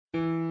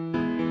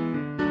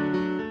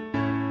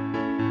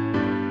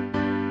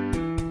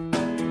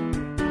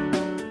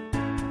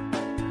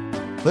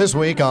This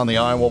week on the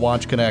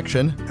IowaWatch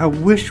Connection. I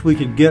wish we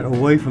could get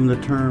away from the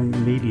term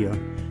media.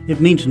 It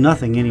means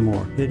nothing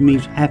anymore. It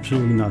means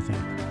absolutely nothing.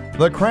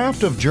 The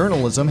craft of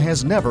journalism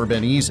has never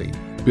been easy.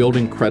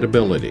 Building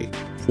credibility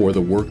for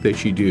the work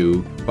that you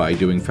do by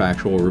doing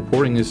factual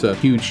reporting is a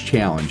huge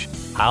challenge.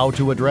 How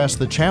to address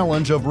the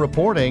challenge of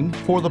reporting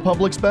for the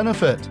public's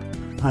benefit.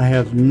 I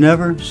have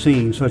never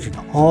seen such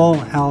an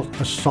all-out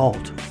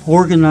assault,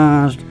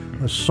 organized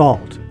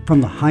assault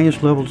from the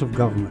highest levels of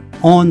government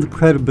on the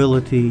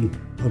credibility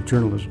of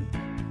journalism.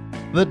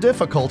 The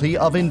difficulty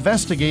of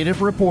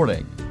investigative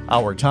reporting,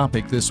 our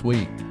topic this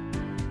week.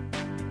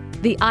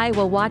 The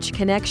IowaWatch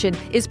Connection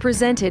is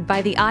presented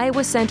by the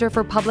Iowa Center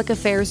for Public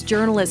Affairs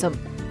Journalism,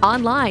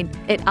 online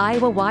at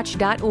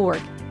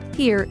iowawatch.org.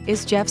 Here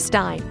is Jeff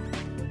Stein.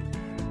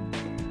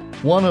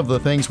 One of the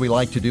things we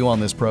like to do on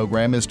this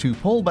program is to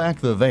pull back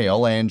the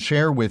veil and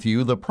share with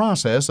you the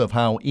process of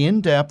how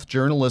in-depth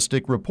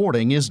journalistic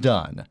reporting is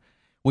done.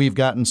 We've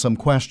gotten some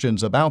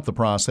questions about the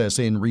process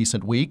in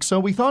recent weeks, so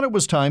we thought it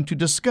was time to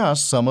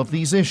discuss some of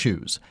these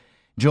issues.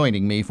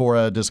 Joining me for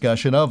a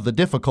discussion of the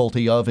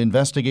difficulty of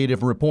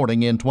investigative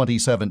reporting in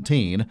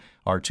 2017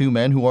 are two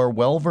men who are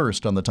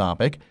well-versed on the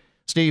topic.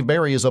 Steve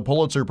Berry is a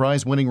Pulitzer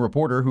Prize-winning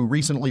reporter who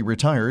recently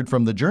retired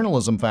from the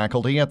journalism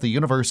faculty at the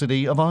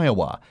University of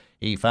Iowa.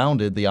 He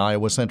founded the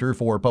Iowa Center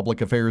for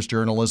Public Affairs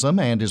Journalism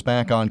and is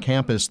back on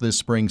campus this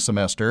spring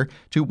semester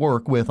to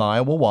work with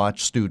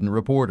IowaWatch student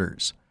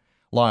reporters.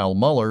 Lyle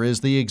Muller is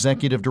the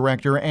executive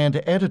director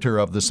and editor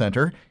of the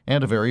center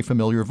and a very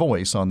familiar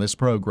voice on this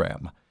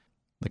program.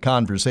 The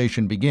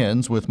conversation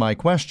begins with my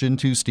question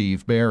to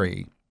Steve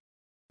Berry.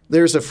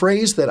 There's a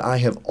phrase that I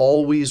have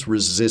always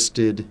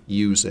resisted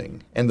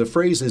using, and the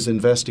phrase is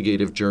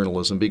investigative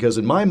journalism, because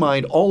in my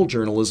mind, all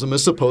journalism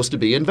is supposed to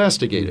be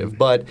investigative.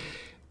 But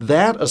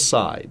that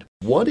aside,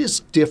 what is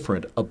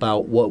different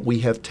about what we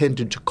have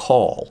tended to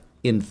call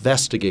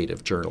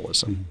investigative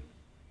journalism?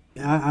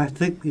 I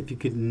think if you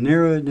could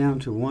narrow it down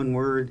to one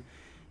word,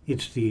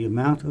 it's the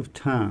amount of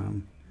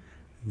time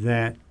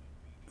that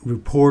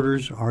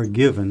reporters are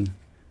given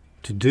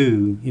to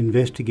do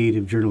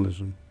investigative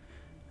journalism.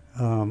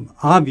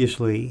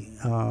 Obviously,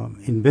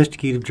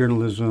 investigative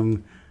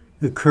journalism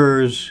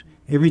occurs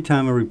every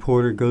time a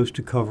reporter goes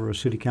to cover a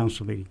city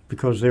council meeting,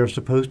 because they're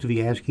supposed to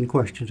be asking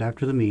questions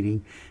after the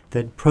meeting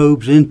that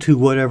probes into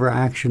whatever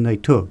action they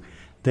took.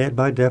 That,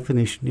 by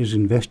definition, is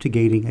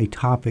investigating a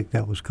topic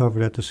that was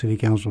covered at the city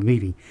council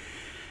meeting.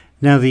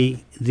 Now, the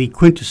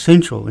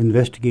quintessential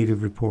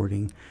investigative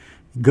reporting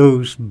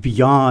goes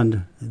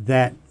beyond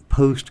that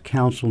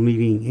post-council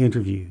meeting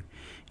interview,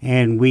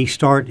 and we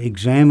start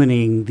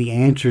examining the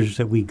answers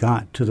that we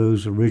got to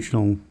those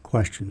original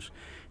questions.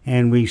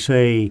 And we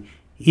say,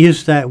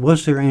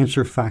 was their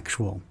answer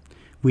factual?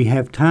 We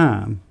have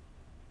time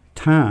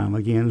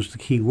again is the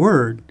key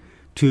word,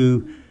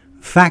 to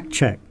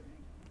fact-check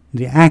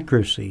the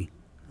accuracy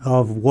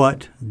of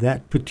what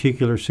that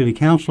particular city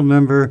council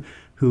member,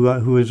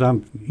 who is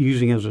I'm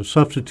using as a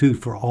substitute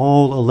for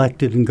all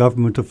elected and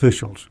government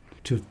officials,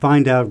 to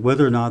find out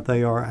whether or not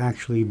they are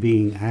actually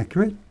being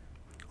accurate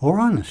or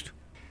honest.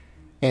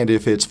 And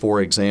if it's,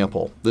 for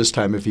example, this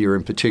time of year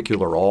in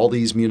particular, all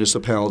these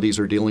municipalities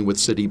are dealing with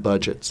city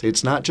budgets.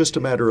 It's not just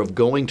a matter of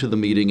going to the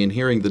meeting and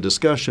hearing the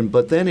discussion,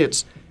 but then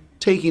it's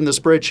taking the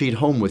spreadsheet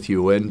home with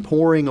you and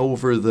poring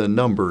over the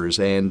numbers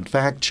and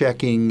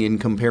fact-checking in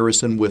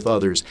comparison with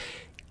others.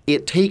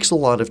 It takes a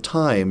lot of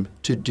time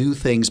to do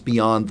things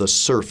beyond the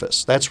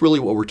surface. That's really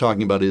what we're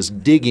talking about, is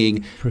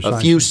digging Precisely. A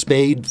few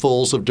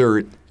spadefuls of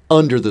dirt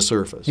under the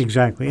surface.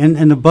 Exactly.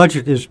 And the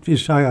budget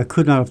is I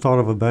could not have thought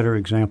of a better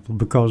example,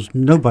 because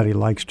nobody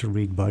likes to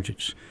read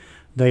budgets.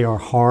 They are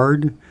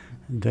hard.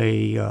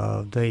 They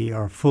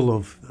are full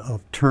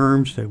of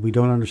terms that we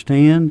don't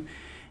understand.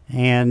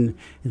 And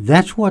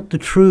that's what the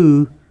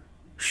true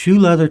shoe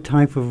leather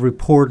type of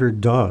reporter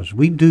does.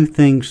 We do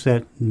things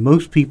that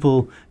most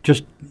people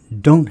just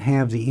don't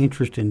have the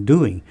interest in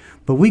doing.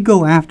 But we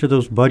go after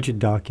those budget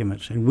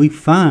documents, and we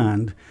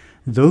find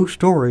those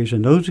stories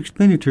and those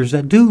expenditures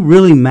that do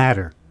really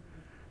matter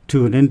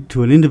to an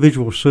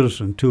individual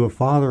citizen, to a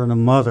father and a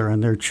mother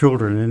and their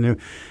children,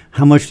 and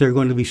how much they're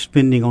going to be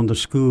spending on the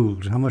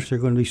schools, how much they're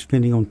going to be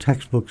spending on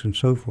textbooks and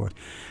so forth.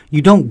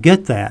 You don't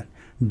get that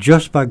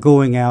just by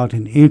going out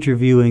and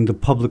interviewing the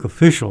public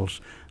officials.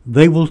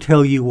 They will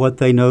tell you what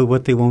they know,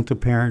 what they want the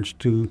parents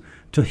to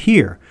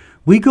hear.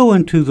 We go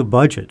into the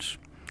budgets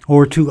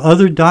or to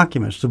other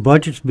documents, the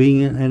budgets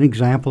being an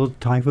example of the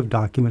type of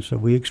documents that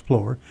we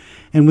explore,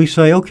 and we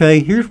say, okay,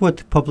 here's what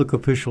the public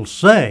officials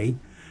say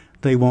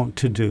they want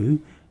to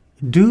do.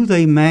 Do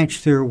they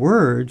match their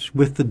words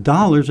with the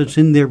dollars that's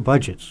in their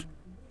budgets?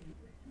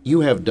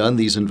 You have done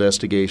these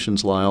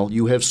investigations, Lyle.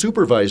 You have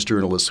supervised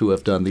journalists who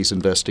have done these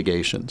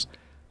investigations.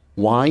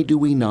 Why do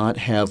we not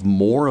have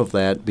more of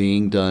that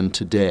being done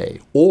today?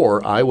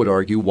 Or, I would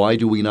argue, why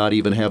do we not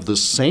even have the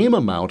same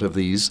amount of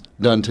these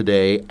done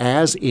today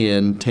as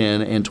in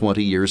 10 and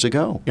 20 years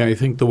ago? Yeah, I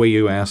think the way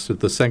you asked it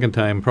the second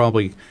time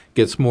probably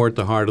gets more at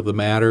the heart of the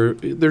matter.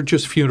 There are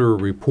just fewer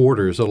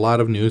reporters. A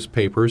lot of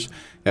newspapers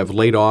have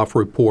laid off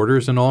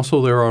reporters, and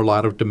also there are a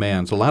lot of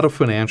demands, a lot of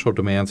financial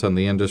demands on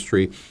the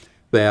industry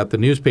that the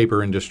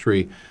newspaper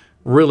industry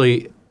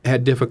really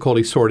had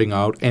difficulty sorting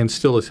out and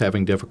still is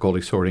having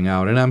difficulty sorting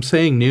out. And I'm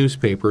saying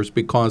newspapers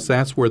because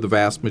that's where the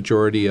vast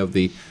majority of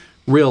the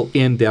real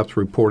in-depth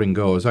reporting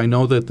goes. I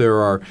know that there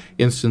are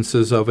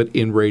instances of it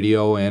in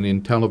radio and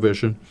in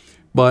television,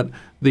 but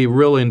the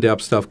real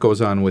in-depth stuff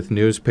goes on with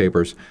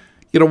newspapers.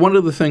 You know, one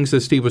of the things that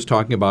Steve was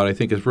talking about I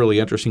think is really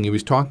interesting. He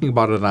was talking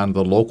about it on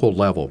the local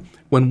level.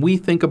 When we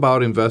think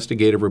about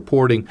investigative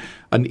reporting,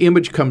 an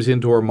image comes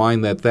into our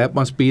mind that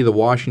must be the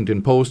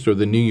Washington Post or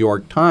the New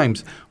York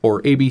Times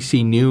or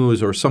ABC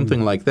News or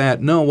something like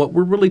that. No, what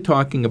we're really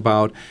talking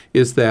about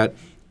is that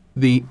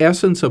the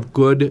essence of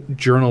good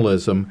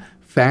journalism,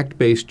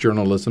 fact-based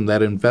journalism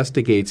that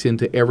investigates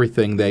into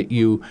everything that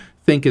you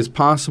think is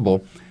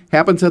possible,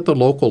 happens at the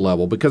local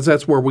level because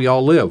that's where we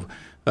all live.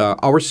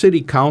 Our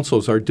city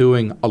councils are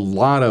doing a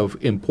lot of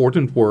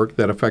important work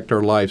that affect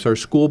our lives. Our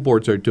school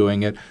boards are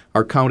doing it.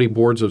 Our county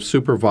boards of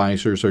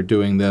supervisors are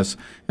doing this.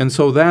 And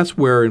so that's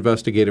where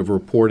investigative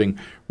reporting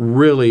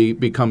really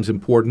becomes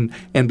important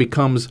and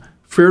becomes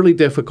fairly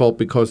difficult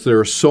because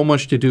there's so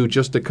much to do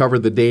just to cover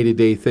the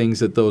day-to-day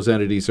things that those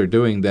entities are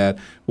doing that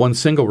one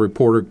single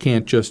reporter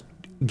can't just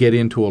get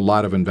into a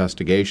lot of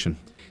investigation.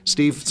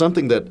 Steve,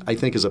 something that I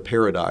think is a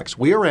paradox.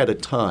 We are at a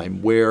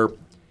time where,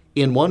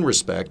 in one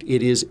respect,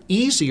 it is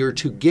easier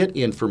to get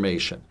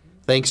information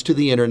thanks to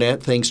the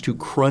internet, thanks to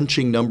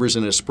crunching numbers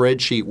in a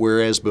spreadsheet,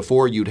 whereas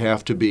before you'd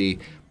have to be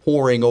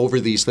poring over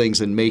these things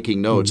and making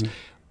notes. Mm-hmm.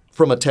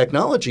 From a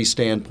technology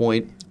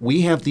standpoint,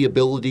 we have the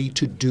ability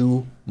to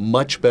do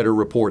much better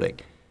reporting.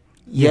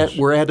 Yet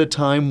we're at a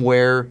time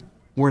where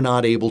we're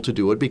not able to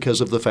do it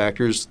because of the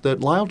factors that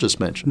Lyle just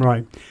mentioned.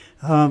 Right.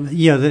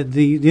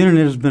 The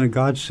internet has been a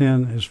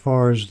godsend as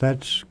far as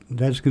that's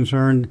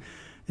concerned.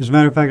 As a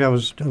matter of fact,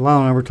 Lyle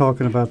and I were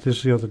talking about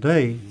this the other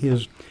day,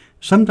 is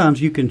sometimes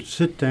you can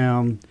sit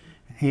down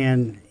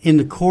and in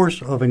the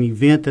course of an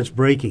event that's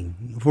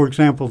breaking, for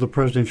example, the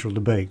presidential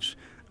debates.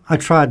 I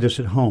tried this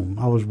at home.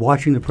 I was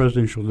watching the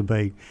presidential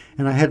debate,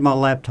 and I had my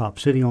laptop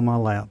sitting on my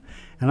lap.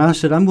 And I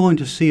said, I'm going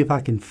to see if I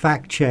can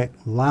fact check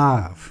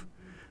live,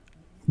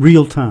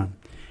 real time.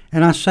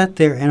 And I sat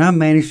there, and I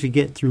managed to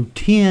get through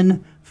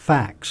 10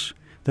 facts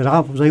that I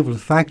was able to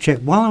fact check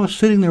while I was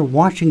sitting there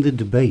watching the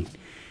debate.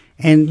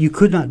 And you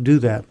could not do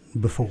that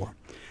before.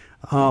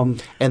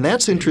 And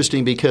that's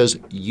interesting because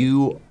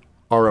you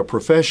are a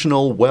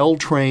professional,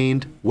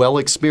 well-trained,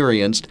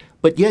 well-experienced,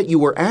 but yet you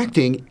were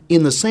acting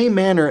in the same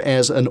manner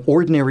as an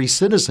ordinary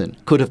citizen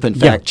could have been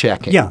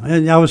fact-checking. Yeah,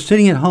 and I was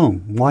sitting at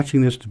home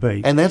watching this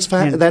debate. And that's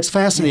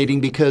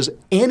fascinating because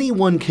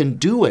anyone can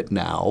do it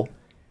now,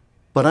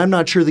 but I'm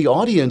not sure the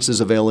audience is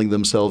availing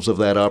themselves of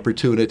that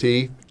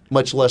opportunity,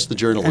 much less the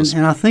journalists.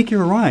 And I think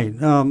you're right,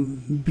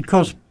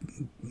 because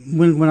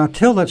when I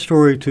tell that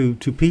story to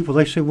people,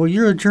 they say, well,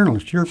 you're a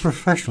journalist, you're a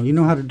professional, you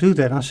know how to do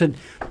that. And I said,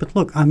 but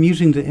look, I'm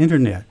using the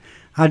internet.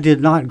 I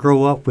did not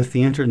grow up with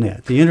the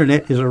internet. The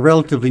internet is a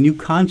relatively new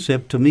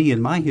concept to me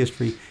in my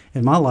history,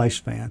 in my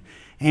lifespan.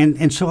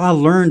 And so I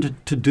learned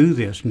to do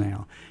this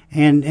now.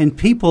 And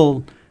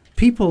people,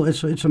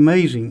 it's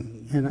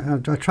amazing.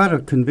 And I try to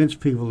convince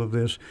people of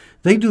this.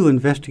 They do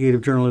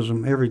investigative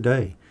journalism every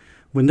day.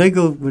 When they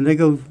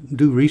go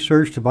do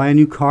research to buy a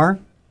new car,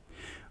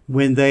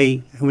 when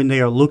they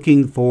are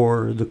looking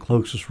for the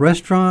closest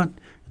restaurant,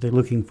 they're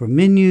looking for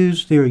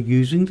menus, they're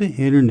using the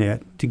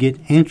internet to get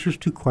answers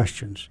to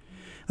questions.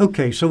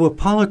 Okay, so a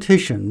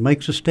politician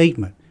makes a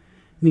statement,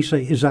 and you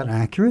say, is that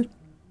accurate?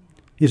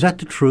 Is that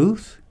the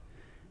truth?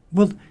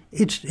 Well,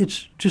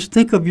 it's just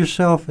think of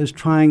yourself as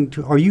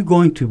are you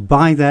going to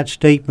buy that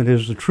statement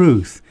as the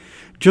truth?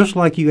 Just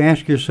like you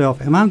ask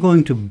yourself, am I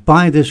going to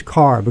buy this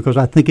car because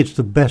I think it's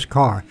the best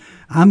car?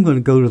 I'm going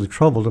to go to the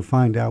trouble to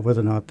find out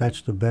whether or not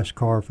that's the best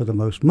car for the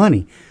most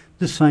money.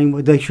 The same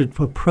way they should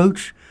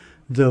approach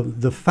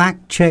the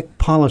fact-check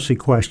policy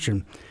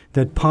question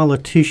that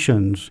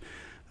politicians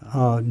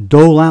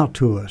dole out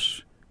to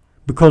us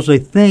because they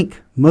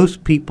think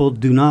most people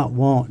do not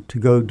want to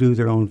go do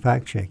their own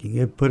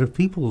fact-checking. But if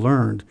people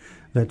learned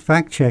that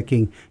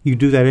fact-checking, you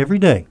do that every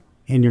day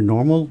in your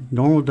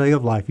normal day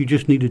of life, you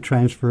just need to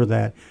transfer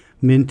that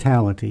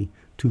mentality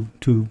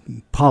to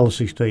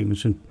policy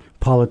statements and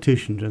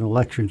politicians and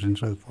elections and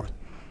so forth.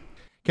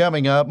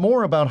 Coming up,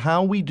 more about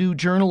how we do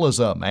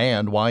journalism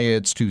and why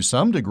it's to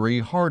some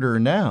degree harder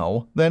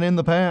now than in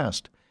the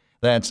past.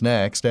 That's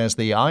next as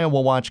the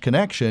Iowa Watch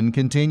Connection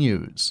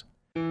continues.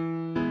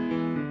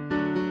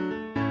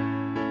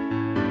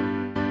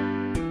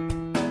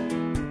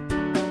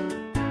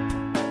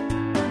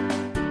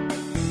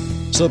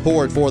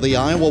 Support for the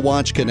Iowa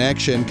Watch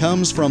Connection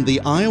comes from the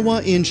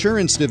Iowa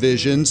Insurance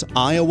Division's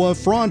Iowa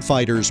Fraud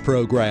Fighters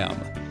program.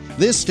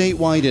 This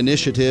statewide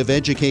initiative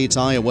educates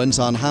Iowans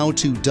on how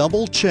to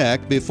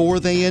double-check before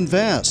they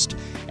invest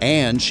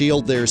and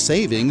shield their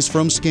savings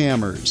from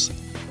scammers.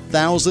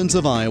 Thousands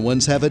of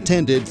Iowans have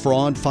attended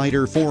fraud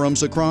fighter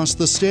forums across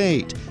the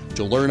state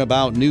to learn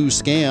about new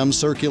scams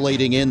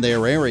circulating in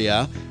their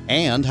area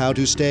and how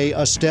to stay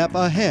a step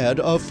ahead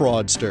of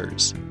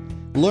fraudsters.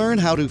 Learn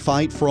how to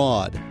fight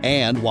fraud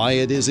and why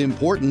it is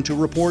important to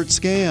report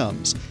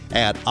scams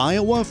at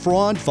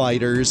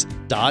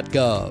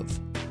iowafraudfighters.gov.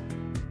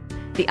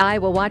 The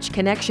Iowa Watch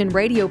Connection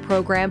radio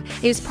program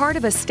is part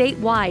of a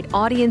statewide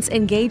audience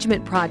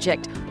engagement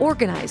project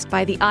organized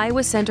by the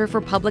Iowa Center for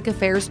Public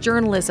Affairs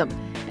Journalism,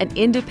 an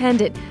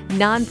independent,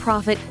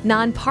 nonprofit,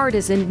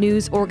 nonpartisan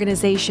news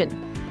organization.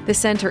 The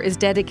center is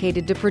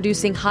dedicated to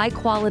producing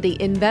high-quality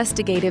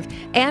investigative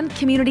and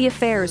community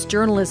affairs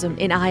journalism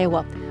in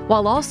Iowa,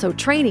 while also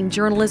training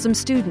journalism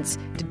students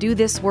to do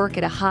this work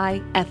at a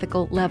high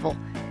ethical level.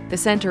 The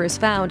center is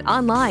found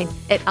online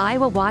at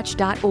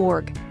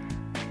iowawatch.org.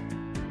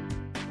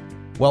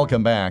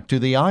 Welcome back to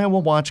the Iowa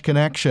Watch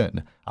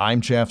Connection.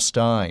 I'm Jeff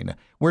Stein.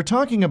 We're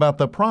talking about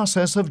the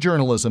process of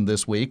journalism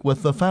this week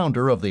with the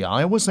founder of the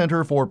Iowa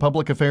Center for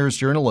Public Affairs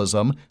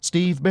Journalism,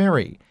 Steve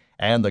Berry,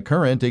 and the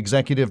current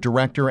executive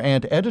director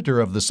and editor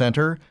of the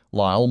center,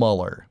 Lyle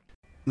Muller.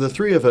 The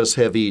three of us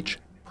have each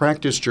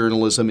practiced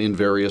journalism in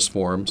various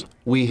forms.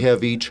 We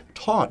have each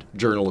taught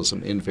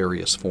journalism in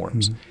various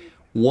forms.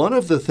 One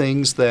of the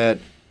things that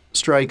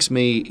strikes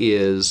me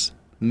is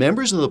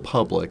members of the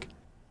public,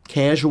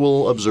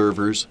 casual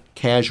observers,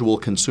 casual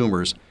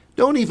consumers,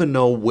 don't even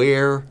know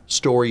where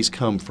stories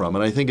come from.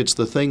 And I think it's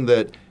the thing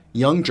that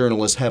young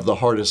journalists have the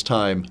hardest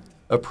time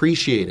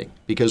appreciating,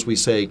 because we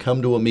say,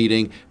 come to a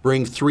meeting,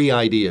 bring 3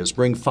 ideas,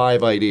 bring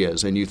 5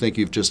 ideas, and you think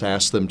you've just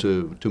asked them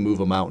to move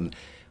a mountain.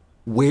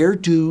 Where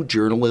do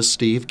journalists,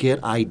 Steve,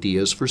 get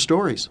ideas for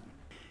stories?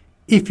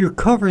 If you're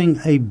covering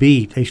a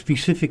beat, a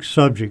specific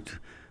subject,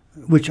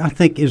 which I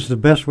think is the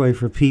best way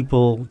for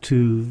people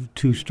to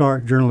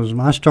start journalism.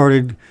 I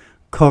started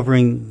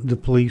covering the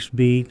police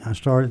beat.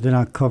 Then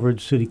I covered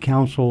city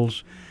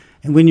councils.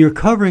 And when you're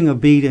covering a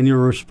beat and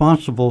you're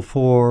responsible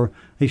for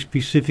a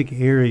specific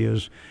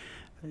areas,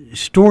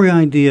 story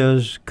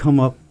ideas come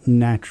up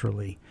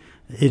naturally.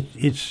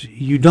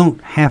 You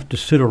don't have to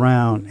sit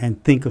around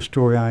and think of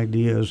story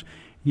ideas.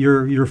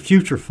 Your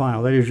future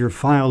file, that is your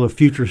file of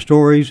future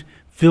stories,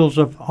 fills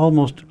up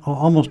almost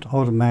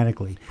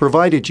automatically.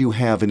 Provided you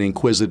have an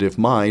inquisitive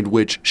mind,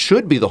 which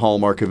should be the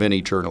hallmark of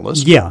any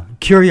journalist. Yeah,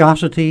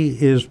 curiosity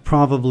is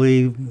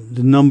probably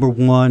the number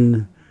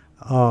one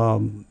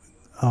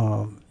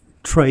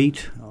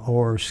trait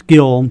or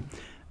skill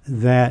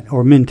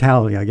or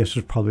mentality, I guess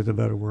is probably the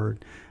better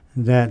word,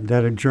 that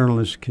a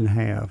journalist can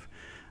have.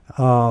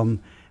 And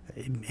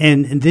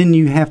then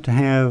you have to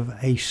have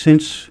a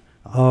sense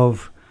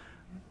of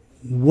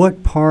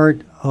what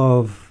part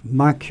of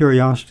my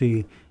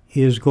curiosity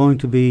is going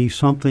to be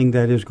something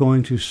that is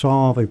going to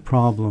solve a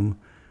problem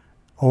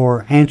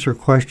or answer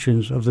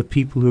questions of the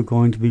people who are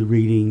going to be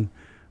reading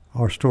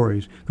our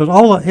stories.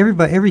 Because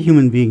every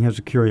human being has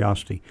a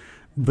curiosity,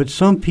 but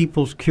some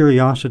people's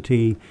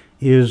curiosity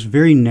is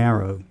very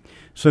narrow.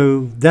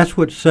 So that's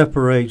what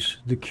separates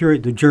the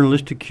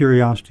journalistic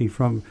curiosity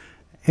from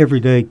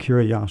everyday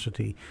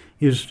curiosity.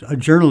 Is a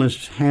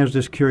journalist has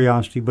this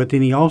curiosity, but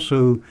then he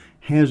also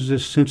has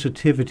this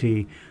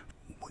sensitivity.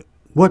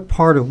 What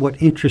part of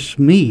what interests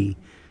me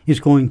is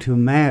going to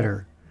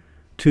matter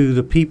to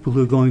the people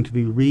who are going to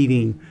be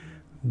reading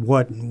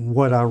what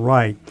I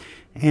write?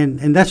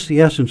 And that's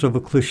the essence of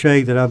a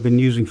cliche that I've been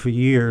using for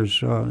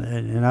years,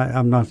 and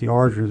I'm not the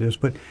origin of this,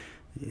 but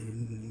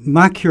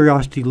my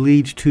curiosity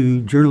leads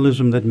to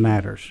journalism that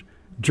matters.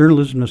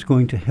 Journalism that's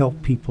going to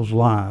help people's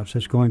lives,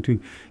 that's going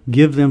to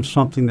give them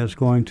something that's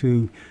going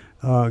to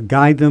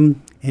guide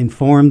them,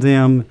 inform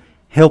them,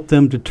 help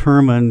them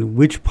determine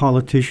which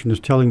politician is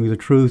telling me the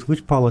truth,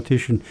 which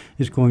politician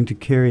is going to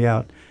carry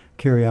out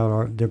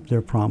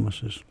their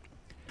promises.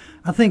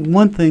 I think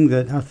one thing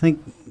that I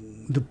think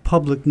the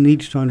public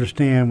needs to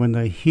understand when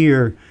they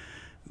hear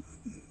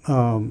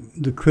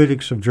the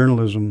critics of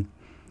journalism,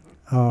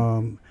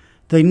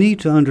 they need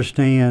to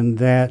understand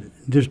that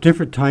there's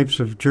different types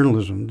of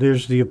journalism.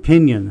 There's the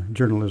opinion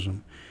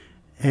journalism.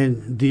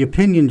 And the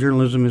opinion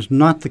journalism is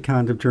not the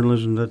kind of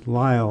journalism that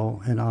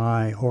Lyle and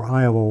I or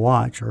Iowa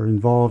Watch are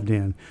involved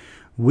in.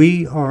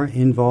 We are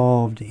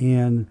involved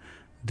in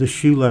the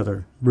shoe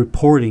leather,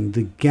 reporting,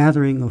 the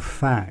gathering of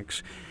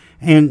facts.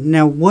 And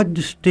now what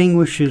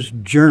distinguishes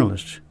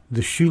journalists,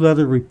 the shoe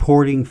leather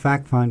reporting,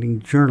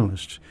 fact-finding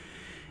journalists,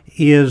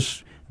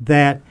 is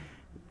that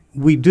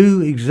we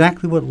do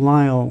exactly what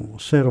Lyle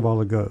said a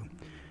while ago.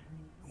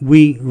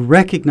 We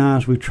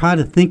recognize, we try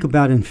to think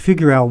about and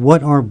figure out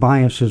what our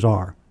biases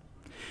are.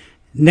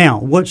 Now,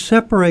 what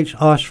separates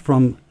us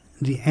from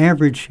the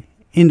average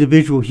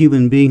individual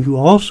human being who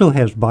also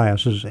has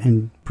biases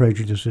and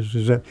prejudices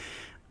is that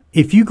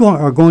if you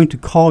are going to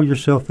call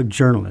yourself a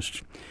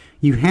journalist,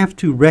 you have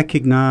to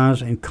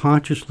recognize and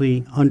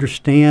consciously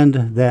understand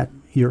that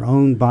your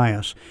own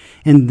bias.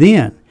 And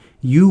then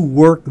you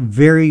work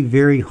very,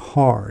 very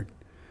hard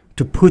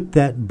to put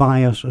that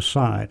bias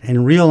aside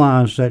and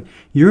realize that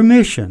your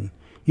mission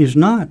is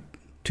not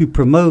to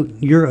promote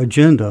your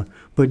agenda,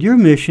 but your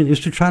mission is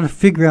to try to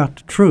figure out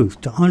the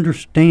truth, to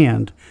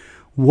understand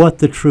what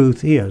the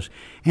truth is.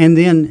 And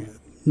then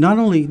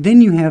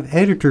then you have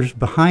editors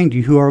behind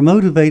you who are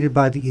motivated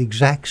by the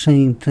exact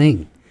same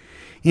thing.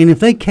 And if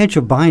they catch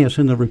a bias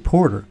in the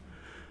reporter,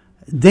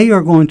 they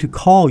are going to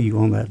call you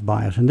on that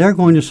bias, and they're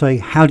going to say,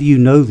 how do you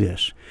know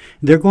this?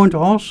 They're going to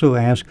also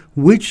ask,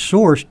 which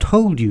source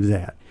told you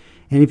that?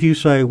 And if you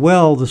say,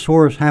 well, the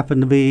source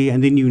happened to be,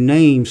 and then you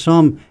name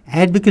some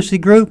advocacy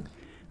group,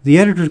 the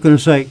editor's going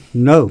to say,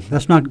 no,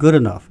 that's not good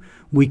enough.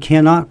 We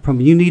cannot,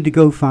 you need to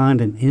go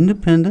find an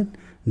independent,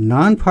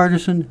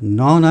 nonpartisan,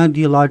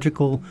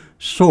 non-ideological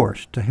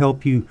source to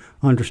help you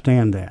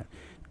understand that.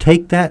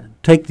 Take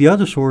the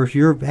other source,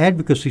 your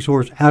advocacy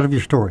source, out of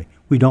your story.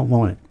 We don't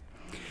want it.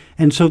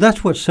 And so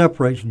that's what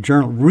separates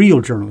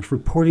real journalists,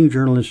 reporting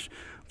journalists,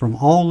 from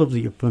all of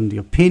the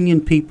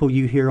opinion people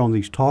you hear on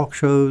these talk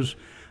shows,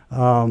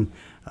 from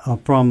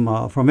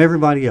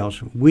everybody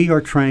else. We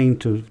are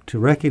trained to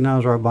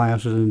recognize our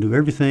biases and do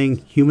everything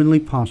humanly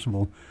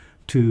possible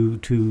to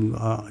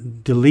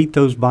delete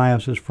those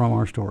biases from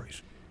our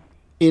stories.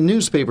 In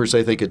newspapers,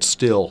 I think it's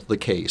still the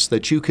case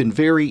that you can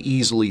very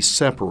easily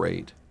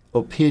separate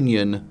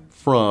opinion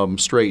from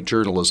straight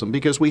journalism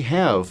because we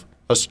have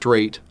a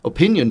straight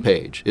opinion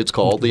page. It's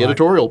called the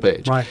editorial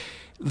page. Right.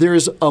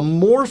 There's a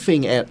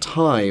morphing at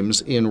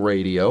times in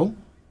radio,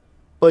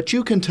 but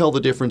you can tell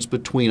the difference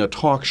between a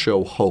talk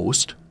show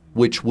host,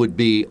 which would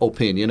be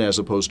opinion as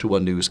opposed to a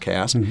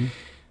newscast. Mm-hmm.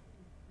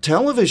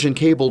 Television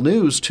cable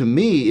news, to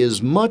me,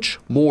 is much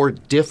more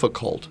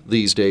difficult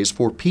these days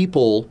for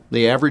people,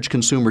 the average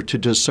consumer, to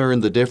discern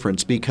the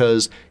difference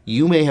because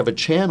you may have a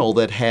channel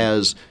that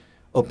has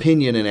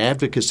opinion and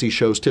advocacy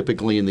shows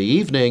typically in the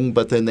evening,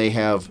 but then they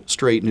have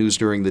straight news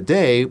during the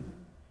day.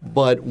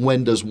 But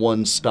when does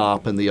one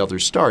stop and the other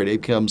start?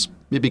 It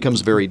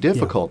becomes very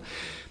difficult.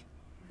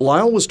 Yeah.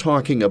 Lyle was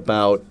talking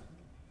about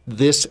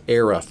this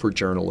era for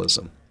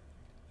journalism.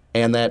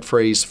 And that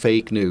phrase,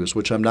 fake news,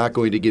 which I'm not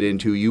going to get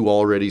into. You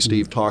already,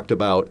 Steve, talked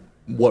about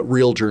what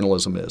real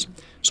journalism is.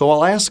 So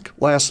I'll ask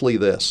lastly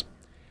this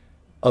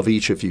of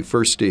each of you.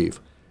 First, Steve,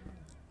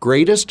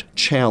 greatest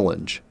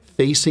challenge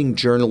facing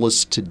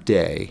journalists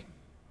today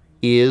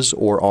is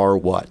or are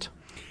what?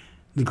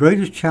 The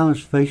greatest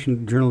challenge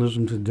facing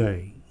journalism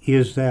today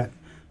is that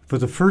for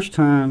the first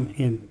time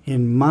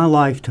in my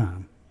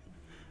lifetime,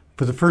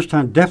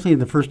 definitely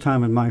the first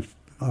time in my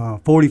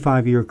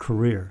 45-year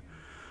career,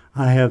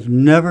 I have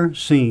never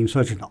seen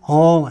such an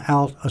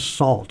all-out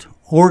assault,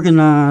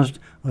 organized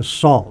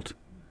assault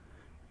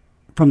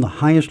from the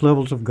highest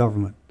levels of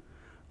government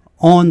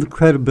on the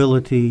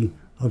credibility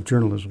of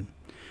journalism.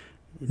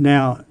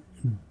 Now,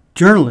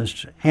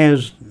 journalists,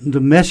 as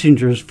the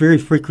messengers very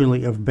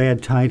frequently of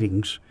bad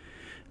tidings,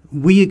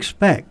 we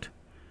expect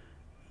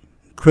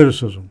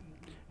criticism.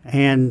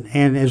 And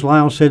as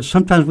Lyle said,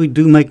 sometimes we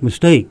do make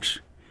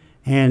mistakes.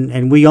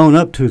 And we own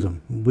up to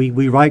them.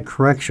 We write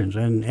corrections,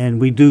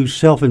 and we do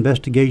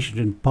self-investigations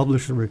and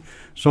publish the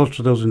results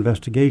of those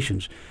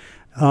investigations.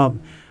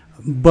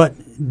 But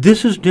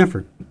this is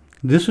different.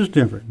 This is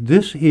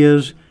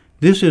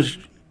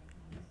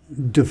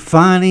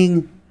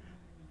defining,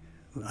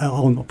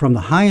 from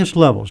the highest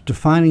levels,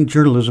 defining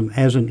journalism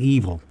as an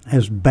evil,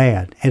 as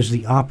bad, as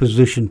the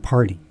opposition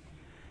party.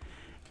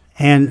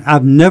 And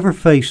I've never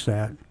faced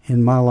that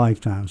in my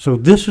lifetime. So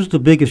this is the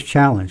biggest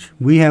challenge.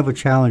 We have a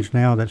challenge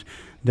now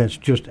that's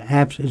just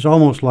it's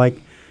almost like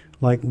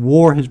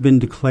war has been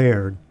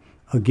declared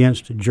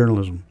against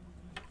journalism.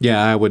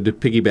 Yeah, I would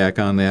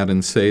piggyback on that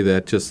and say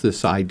that just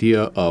this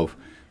idea of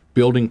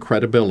building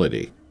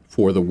credibility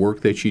for the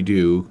work that you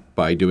do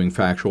by doing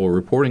factual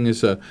reporting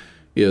is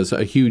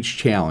a huge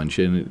challenge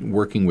in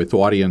working with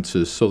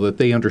audiences so that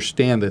they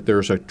understand that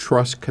there's a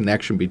trust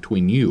connection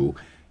between you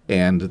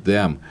and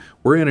them.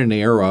 We're in an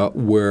era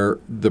where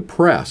the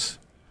press,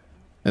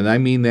 and I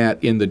mean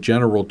that in the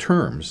general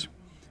terms,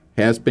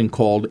 has been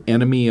called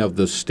enemy of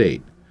the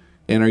state.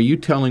 And are you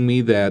telling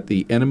me that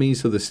the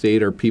enemies of the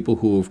state are people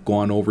who have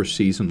gone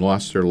overseas and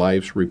lost their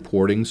lives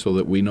reporting so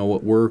that we know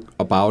what we're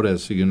about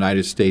as the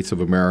United States of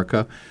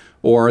America?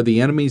 Or are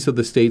the enemies of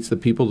the states the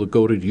people that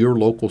go to your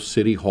local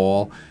city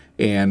hall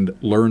and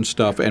learn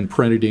stuff and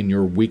print it in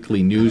your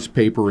weekly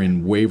newspaper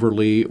in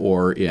Waverly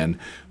or in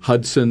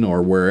Hudson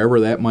or wherever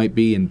that might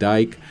be in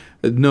Dyke?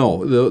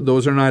 No,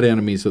 those are not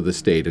enemies of the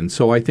state. And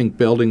so I think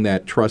building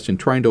that trust and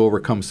trying to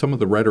overcome some of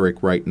the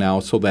rhetoric right now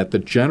so that the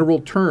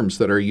general terms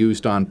that are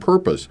used on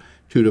purpose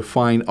to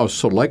define a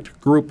select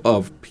group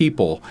of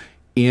people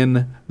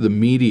in the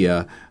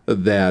media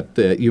that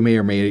you may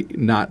or may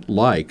not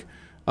like,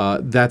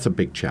 that's a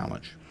big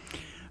challenge.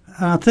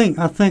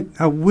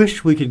 I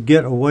wish we could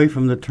get away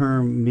from the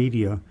term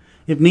media.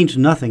 It means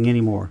nothing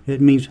anymore. It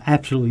means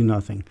absolutely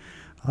nothing.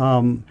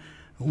 And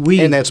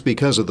that's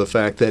because of the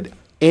fact that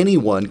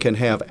anyone can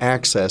have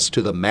access to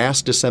the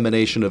mass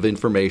dissemination of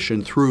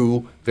information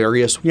through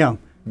various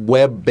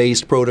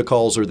web-based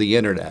protocols or the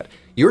internet.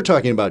 You're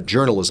talking about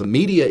journalism.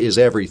 Media is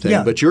everything,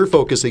 Yeah. but you're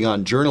focusing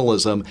on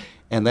journalism,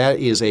 and that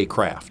is a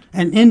craft.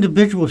 An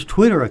individual's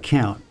Twitter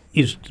account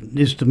is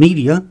the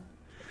media,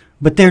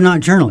 but they're not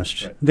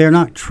journalists. Right. They're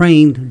not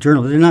trained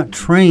journalists. They're not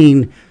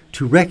trained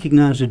to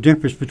recognize the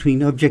difference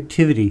between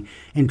objectivity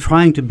and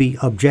trying to be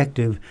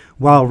objective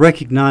while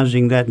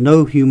recognizing that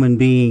no human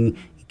being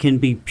can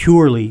be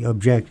purely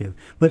objective.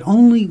 But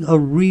only a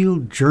real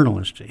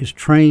journalist is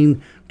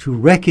trained to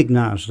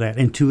recognize that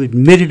and to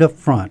admit it up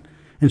front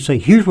and say,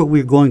 here's what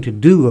we're going to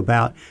do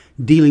about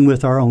dealing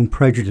with our own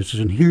prejudices,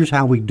 and here's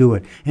how we do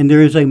it. And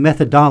there is a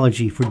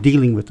methodology for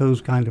dealing with those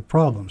kind of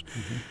problems.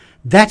 Mm-hmm.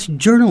 That's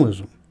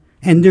journalism.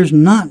 And there's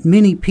not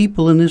many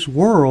people in this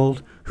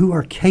world who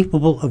are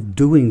capable of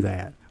doing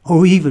that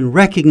or even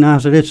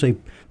recognize that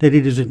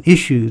it is an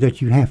issue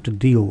that you have to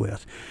deal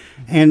with.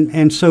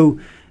 And so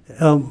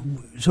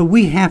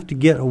we have to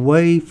get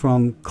away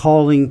from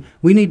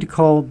we need to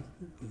call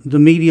the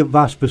media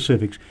by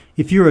specifics.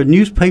 If you're a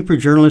newspaper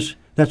journalist,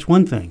 that's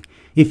one thing.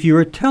 If you're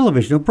a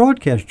television or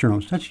broadcast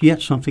journalist, that's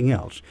yet something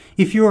else.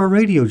 If you're a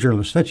radio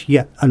journalist, that's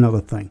yet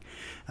another thing.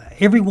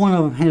 Every one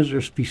of them has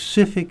their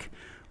specific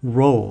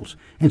roles.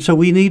 And so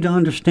we need to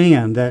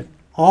understand that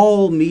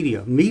all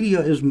media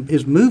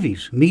is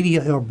movies,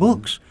 media are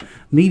books,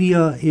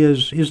 media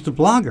is the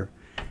blogger.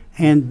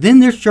 And then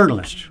there's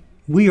journalists.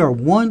 We are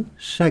one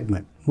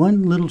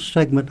little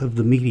segment of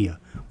the media.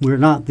 We're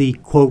not the,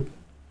 quote,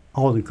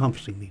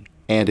 all-encompassing media.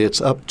 And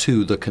it's up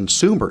to the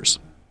consumers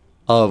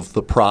of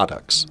the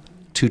products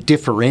to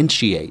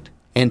differentiate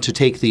and to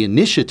take the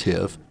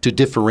initiative to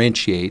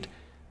differentiate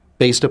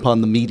based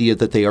upon the media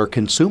that they are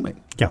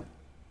consuming. Yeah.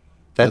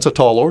 That's a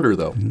tall order,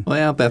 though.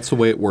 Well, that's the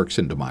way it works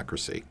in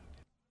democracy.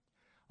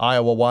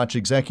 IowaWatch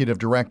Executive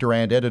Director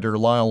and Editor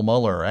Lyle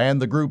Muller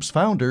and the group's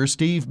founder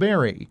Steve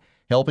Berry,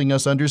 helping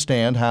us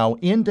understand how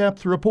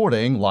in-depth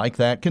reporting like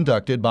that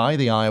conducted by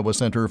the Iowa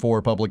Center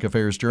for Public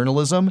Affairs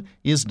Journalism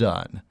is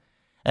done.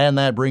 And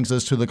that brings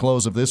us to the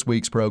close of this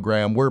week's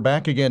program. We're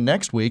back again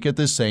next week at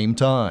this same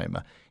time.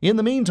 In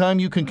the meantime,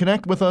 you can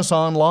connect with us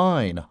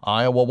online,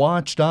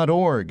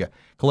 iowawatch.org.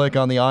 Click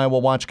on the Iowa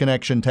Watch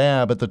Connection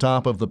tab at the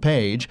top of the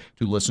page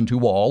to listen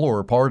to all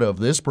or part of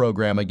this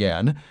program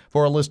again,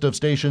 for a list of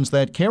stations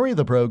that carry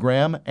the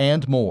program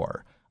and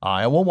more.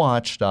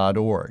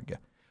 iowawatch.org.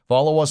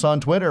 Follow us on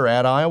Twitter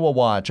at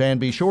IowaWatch and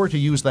be sure to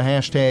use the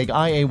hashtag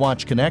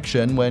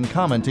IAWatchConnection when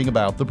commenting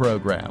about the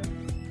program.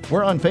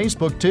 We're on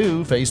Facebook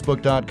too,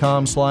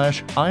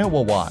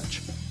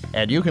 facebook.com/IowaWatch.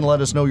 And you can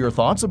let us know your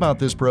thoughts about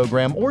this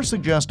program or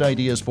suggest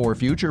ideas for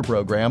future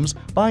programs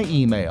by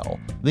email.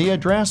 The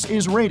address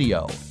is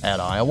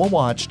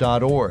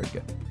radio@iowawatch.org.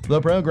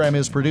 The program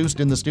is produced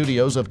in the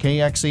studios of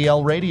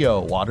KXEL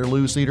Radio,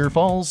 Waterloo, Cedar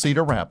Falls,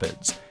 Cedar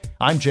Rapids.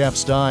 I'm Jeff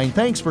Stein.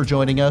 Thanks for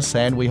joining us,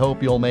 and we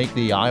hope you'll make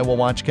the Iowa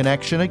Watch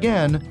Connection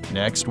again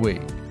next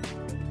week.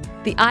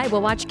 The Iowa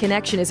Watch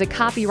Connection is a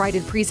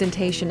copyrighted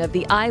presentation of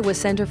the Iowa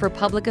Center for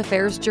Public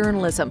Affairs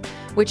Journalism,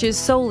 which is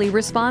solely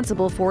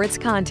responsible for its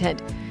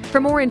content. For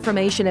more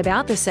information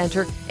about the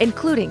center,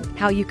 including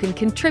how you can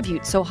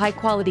contribute so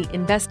high-quality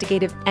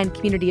investigative and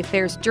community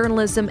affairs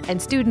journalism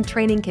and student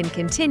training can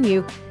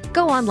continue,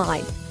 go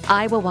online,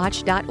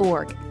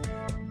 iowawatch.org.